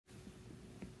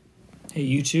Hey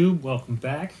YouTube, welcome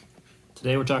back.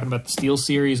 Today we're talking about the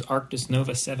SteelSeries Arctis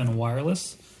Nova 7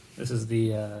 wireless. This is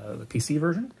the PC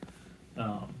version.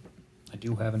 I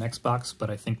do have an Xbox, but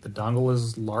I think the dongle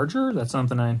is larger. That's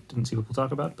something I didn't see people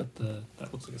talk about, but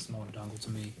that looks like a smaller dongle to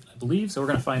me, I believe. So we're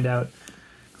going to find out,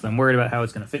 because I'm worried about how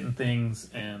it's going to fit in things,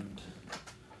 and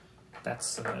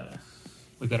that's...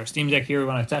 we've got our Steam Deck here we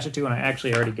want to attach it to, and I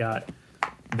actually already got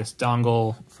this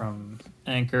dongle from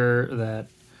Anker that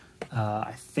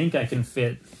I think I can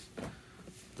fit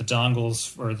the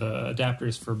dongles or the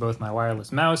adapters for both my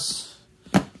wireless mouse,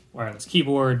 wireless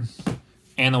keyboard,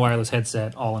 and the wireless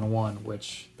headset all in one,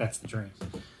 which that's the dream.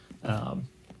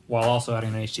 While also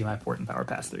adding an HDMI port and power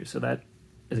pass-through, so that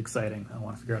is exciting. I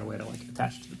want to figure out a way to like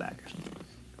attach it to the back or something.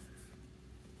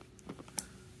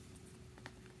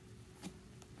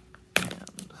 And there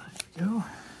we go.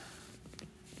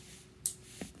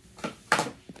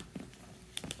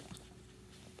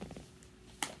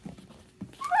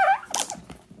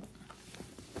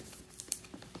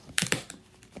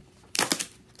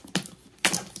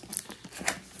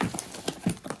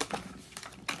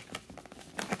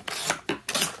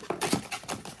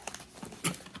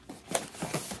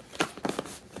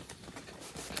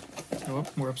 Oh,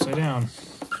 we're upside down,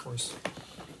 of course.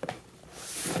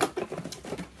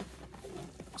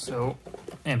 So,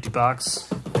 empty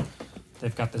box.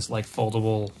 They've got this like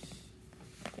foldable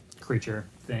creature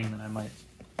thing that I might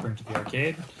bring to the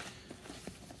arcade.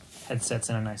 Headset's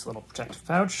in a nice little protective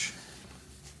pouch.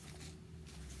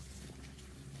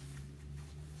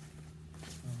 I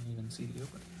don't even see the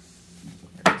opening.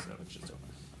 There it is, it's just open.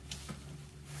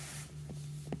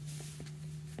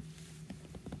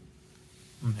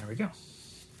 And there we go.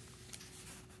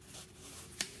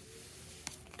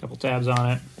 Couple tabs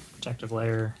on it, protective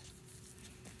layer.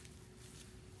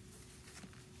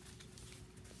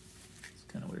 It's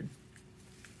kind of weird.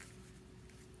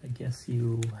 I guess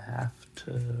you have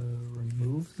to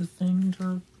remove the thing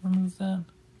to remove that.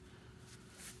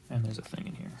 And there's a thing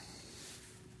in here.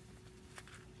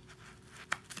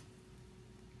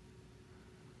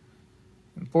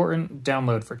 Important,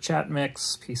 download for chat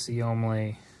mix, PC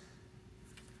only.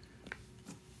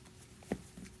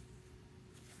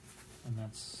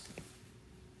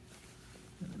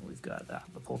 And then we've got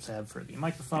the pull tab for the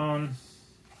microphone,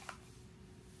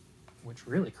 which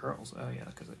really curls. Oh yeah,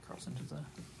 because it curls into the,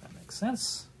 that makes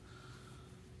sense.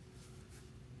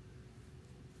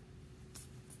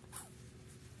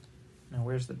 Now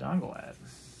where's the dongle at?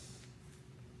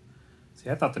 See,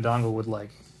 I thought the dongle would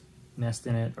like nest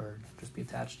in it or just be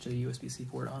attached to the USB-C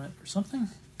port on it or something.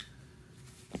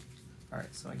 All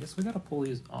right, so I guess we gotta pull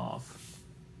these off.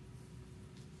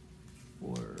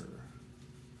 Or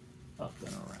up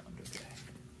and around, okay.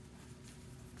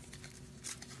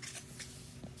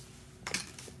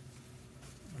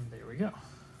 And there we go.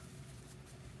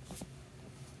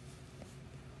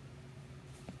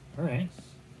 All right.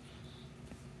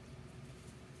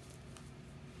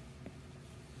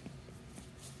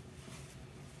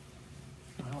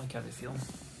 I like how they feel.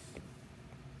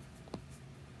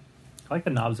 I like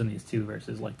the knobs in these too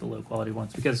versus like the low quality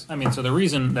ones because, I mean, so the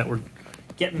reason that we're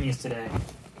getting these today,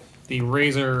 the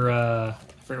Razer, I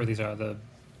forget what these are, I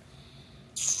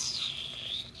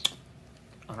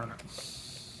don't know,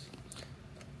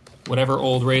 whatever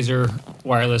old Razer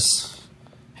wireless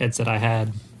headset I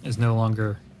had is no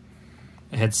longer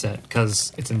a headset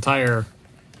because its entire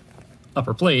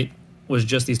upper plate was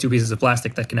just these two pieces of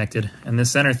plastic that connected, and this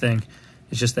center thing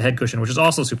is just the head cushion, which is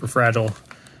also super fragile,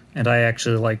 and I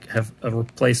actually like have a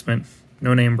replacement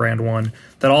no-name brand one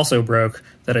that also broke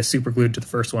that I super glued to the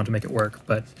first one to make it work.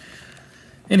 But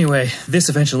anyway, this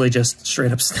eventually just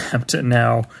straight up snapped, and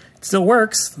now it still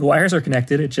works. The wires are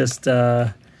connected. It just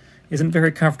isn't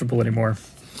very comfortable anymore.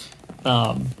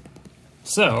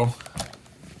 So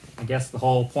I guess the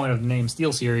whole point of the name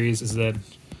SteelSeries is that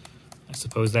I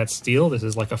suppose that's steel. This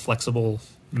is like a flexible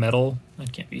metal.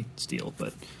 It can't be steel,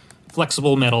 but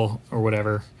flexible metal or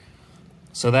whatever.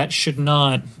 So that should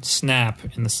not snap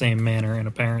in the same manner, and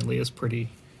apparently is pretty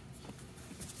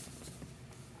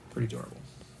durable.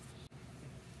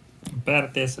 I'm bad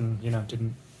at this and, you know,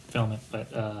 didn't film it,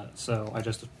 but so I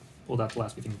just pulled out the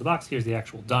last few things in the box. Here's the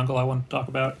actual dongle I want to talk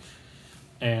about.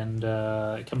 And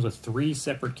it comes with 3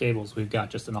 separate cables. We've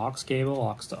got just an aux cable,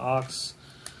 aux to aux,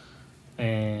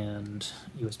 and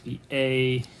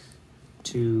USB-A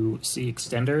to C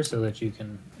extender so that you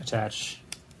can attach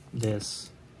this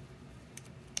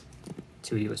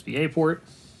to a USB-A port,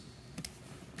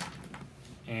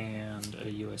 and a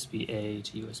USB-A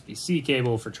to USB-C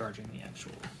cable for charging the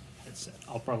actual headset.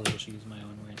 I'll probably just use my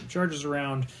own random chargers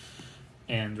around,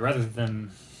 and rather than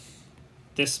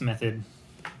this method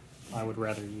I would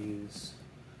rather use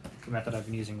the method I've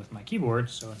been using with my keyboard.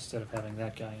 So instead of having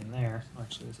that guy in there,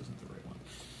 actually this isn't the right one.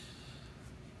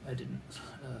 I didn't.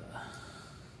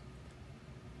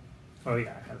 Oh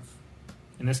yeah, I have.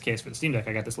 In this case, for the Steam Deck,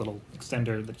 I got this little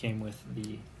extender that came with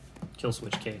the kill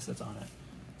switch case that's on it,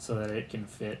 so that it can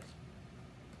fit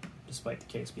despite the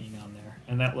case being on there.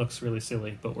 And that looks really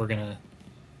silly, but we're gonna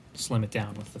slim it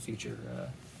down with the future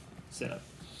setup.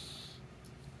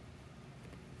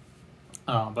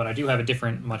 But I do have a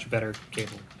different, much better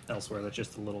cable elsewhere. That's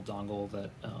just a little dongle that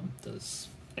does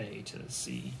A to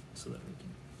C, so that we can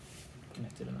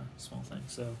connect it in a small thing.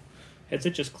 So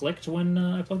headset just clicked when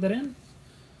I plugged that in.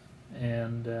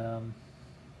 And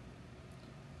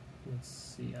let's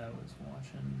see, I was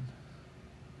watching.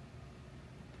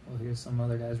 Well, here's some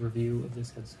other guy's review of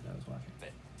this headset I was watching.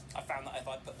 I found that if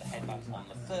I put the head back on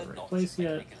the third notch, place make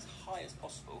yet. it as high as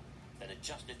possible, then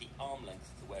adjusted the arm length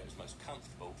to where it was most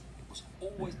comfortable, it was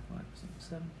always... 5%,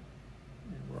 7,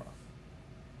 and we're off.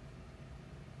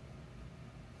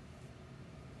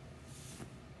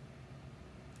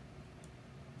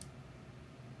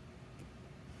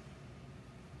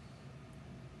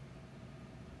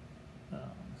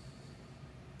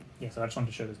 Yeah, so I just wanted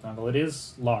to show this dongle. It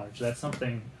is large. That's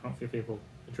something I don't feel people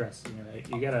address. You know,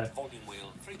 you gotta. Volume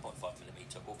wheel,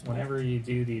 3.5mm. Whenever you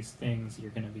do these things, you're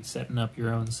gonna be setting up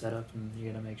your own setup, and you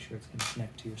gotta make sure it's gonna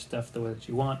connect to your stuff the way that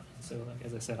you want. So, like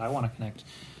as I said, I want to connect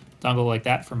dongle like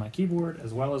that for my keyboard,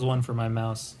 as well as one for my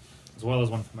mouse, as well as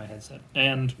one for my headset.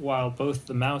 And while both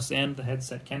the mouse and the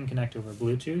headset can connect over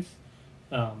Bluetooth,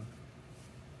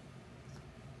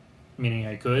 meaning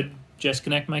I could just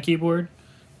connect my keyboard.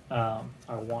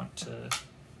 I want to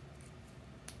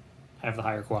have the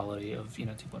higher quality of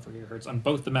 2.4 gigahertz on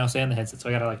both the mouse and the headset, so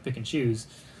I gotta like pick and choose,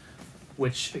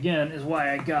 which again is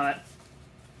why I got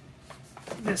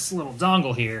this little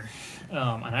dongle here,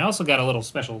 and I also got a little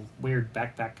special weird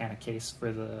backpack kind of case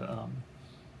for the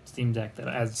Steam Deck that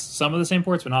has some of the same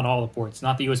ports but not all the ports,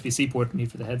 not the USB-C port we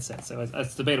need for the headset, so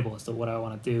it's debatable as to what I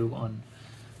want to do on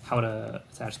how to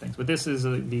attach things. But this is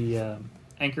the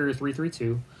Anker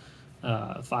 332.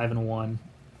 5-in-1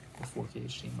 with 4K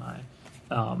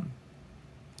HDMI,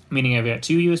 meaning I've got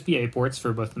two USB-A ports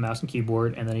for both the mouse and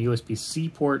keyboard, and then a USB-C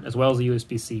port as well as a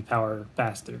USB-C power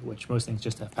pass-through, which most things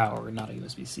just have power and not a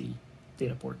USB-C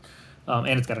data port,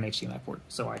 and it's got an HDMI port,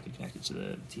 so I could connect it to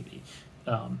the TV.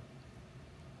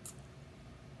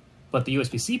 But the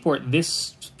USB-C port,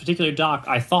 this particular dock,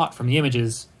 I thought from the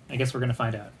images, I guess we're going to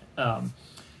find out,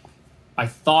 I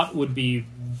thought would be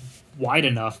wide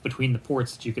enough between the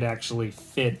ports that you could actually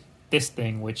fit this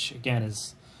thing, which again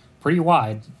is pretty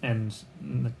wide, and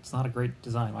it's not a great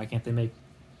design. Why can't they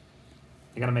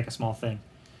gotta make a small thing.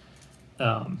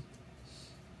 I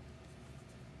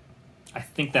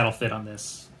think that'll fit on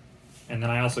this. And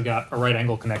then I also got a right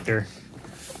angle connector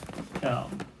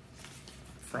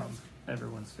from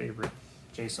everyone's favorite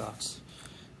JSOCs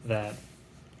that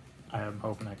I'm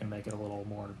hoping I can make it a little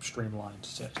more streamlined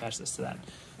to attach this to that.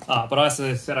 But as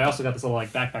I said, I also got this little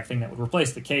like backpack thing that would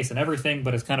replace the case and everything,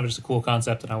 but it's kind of just a cool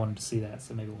concept, and I wanted to see that,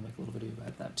 so maybe we'll make a little video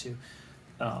about that too.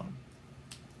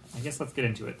 I guess let's get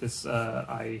into it. This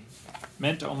I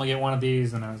meant to only get one of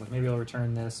these, and I was like, maybe I'll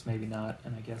return this, maybe not,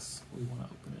 and I guess we want to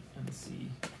open it and see.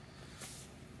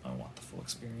 I want the full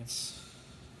experience.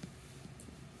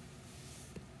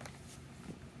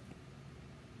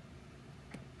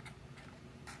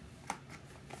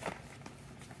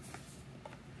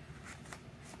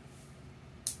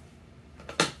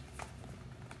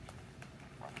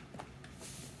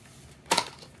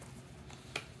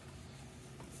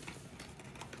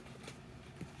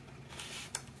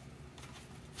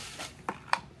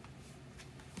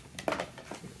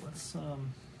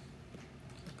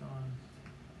 Keep on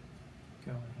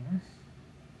going here.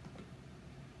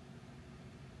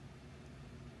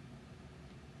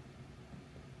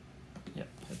 Yep,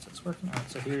 headset's working. All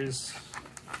right, so here's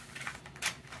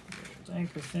the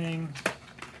Anker thing.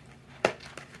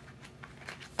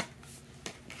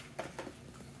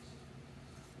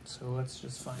 So let's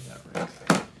just find out right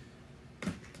there.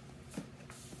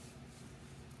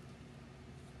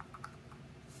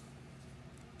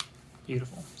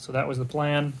 Beautiful. So that was the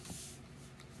plan.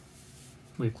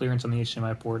 We have clearance on the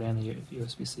HDMI port and the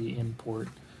USB-C in port,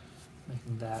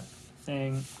 making that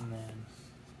thing. And then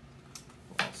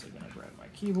we're also going to grab my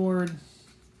keyboard,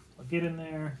 plug it in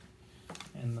there,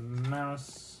 and the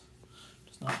mouse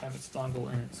does not have its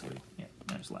dongle in it. So yeah,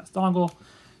 there's the last dongle.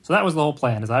 So that was the whole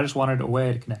plan. Is I just wanted a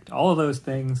way to connect all of those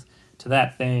things to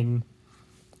that thing,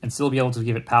 and still be able to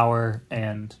give it power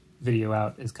and video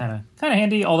out is kind of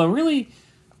handy. Although really,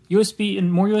 USB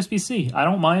and more USB-C. I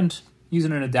don't mind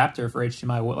using an adapter for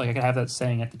HDMI, like I could have that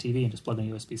saying at the TV and just plug in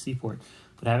a USB-C port.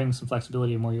 But having some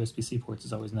flexibility and more USB-C ports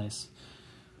is always nice.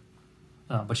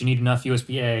 But you need enough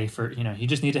USB-A for, you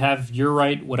just need to have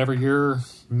whatever your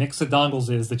mix of dongles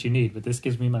is that you need. But this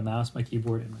gives me my mouse, my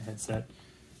keyboard, and my headset.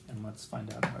 And let's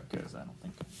find out how it goes. I don't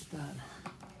think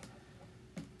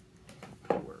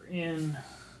that. We're in.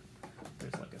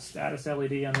 There's like a status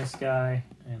LED on this guy.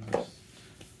 And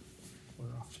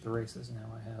we're off to the races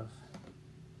now. I have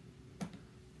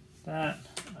that.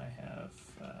 I have,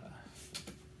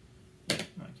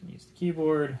 I can use the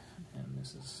keyboard. And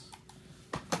this is...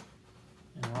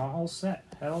 And we're all set.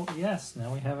 Hell yes,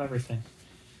 now we have everything.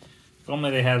 If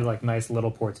only they had like nice little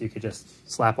ports you could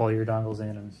just slap all your dongles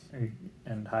in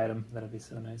and hide them. That'd be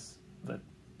so nice. But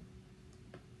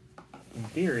in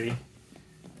theory,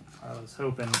 I was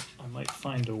hoping I might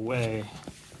find a way.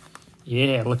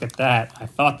 Yeah, look at that. I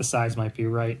thought the size might be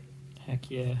right.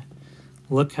 Heck yeah.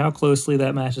 Look how closely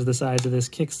that matches the size of this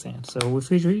kickstand. So if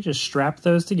we just strap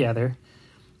those together,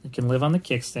 it can live on the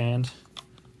kickstand,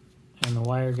 and the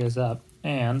wire goes up.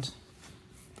 And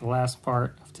the last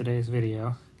part of today's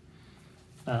video,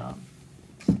 the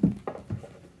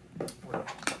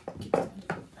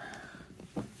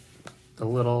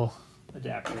little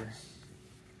adapter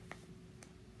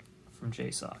from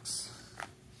JSOX.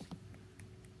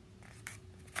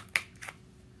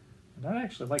 And I'd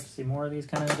actually like to see more of these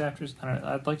kind of adapters.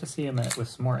 I'd like to see them with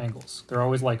some more angles. They're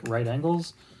always like right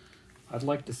angles. I'd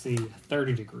like to see a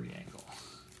 30-degree angle.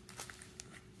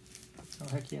 Oh,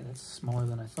 heck yeah, that's smaller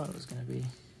than I thought it was going to be.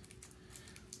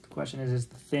 The question is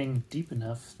the thing deep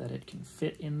enough that it can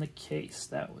fit in the case?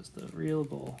 That was the real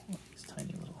goal. Oh, these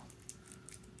tiny little...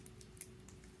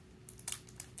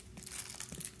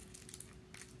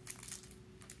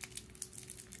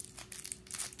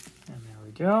 And there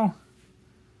we go.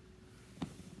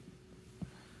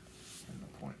 And the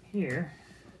point here,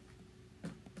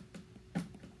 I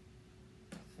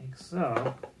think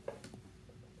so.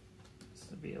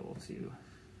 Be able to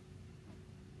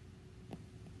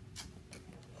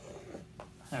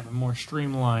have a more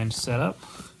streamlined setup.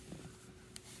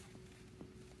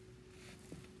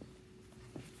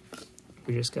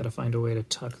 We just got to find a way to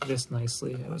tuck this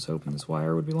nicely. I was hoping this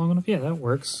wire would be long enough. Yeah, that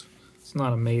works. It's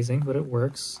not amazing, but it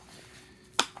works.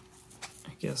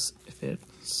 I guess if it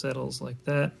settles like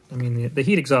that, I mean, the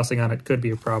heat exhausting on it could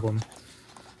be a problem.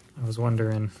 I was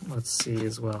wondering, let's see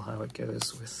as well how it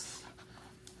goes with...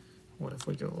 What if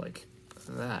we go like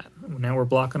that? Now we're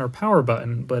blocking our power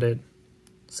button, but it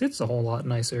sits a whole lot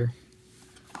nicer.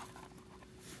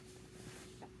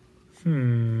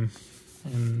 And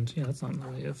yeah, that's not in the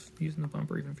way of using the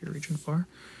bumper, even if you're reaching far.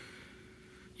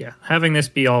 Yeah, having this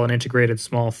be all an integrated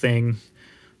small thing,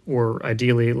 or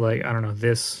ideally, like, I don't know,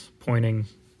 this pointing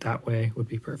that way would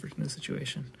be perfect in this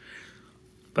situation.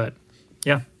 But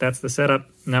yeah, that's the setup.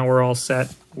 Now we're all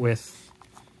set with...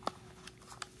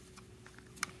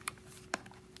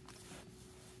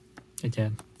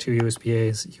 Again, 2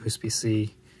 USB-As,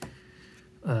 USB-C,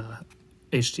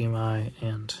 HDMI,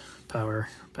 and power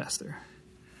pass-through.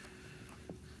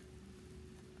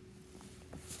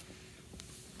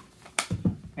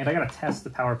 And I gotta test the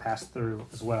power pass-through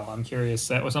as well. I'm curious.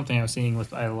 That was something I was seeing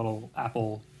with a little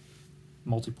Apple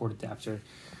multi-port adapter.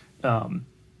 The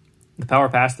power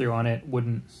pass-through on it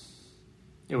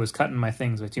it was cutting my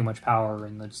things with too much power,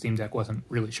 and the Steam Deck wasn't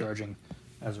really charging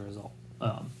as a result.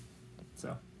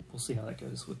 So we'll see how that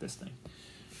goes with this thing.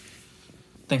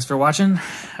 Thanks for watching.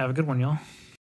 Have a good one, y'all.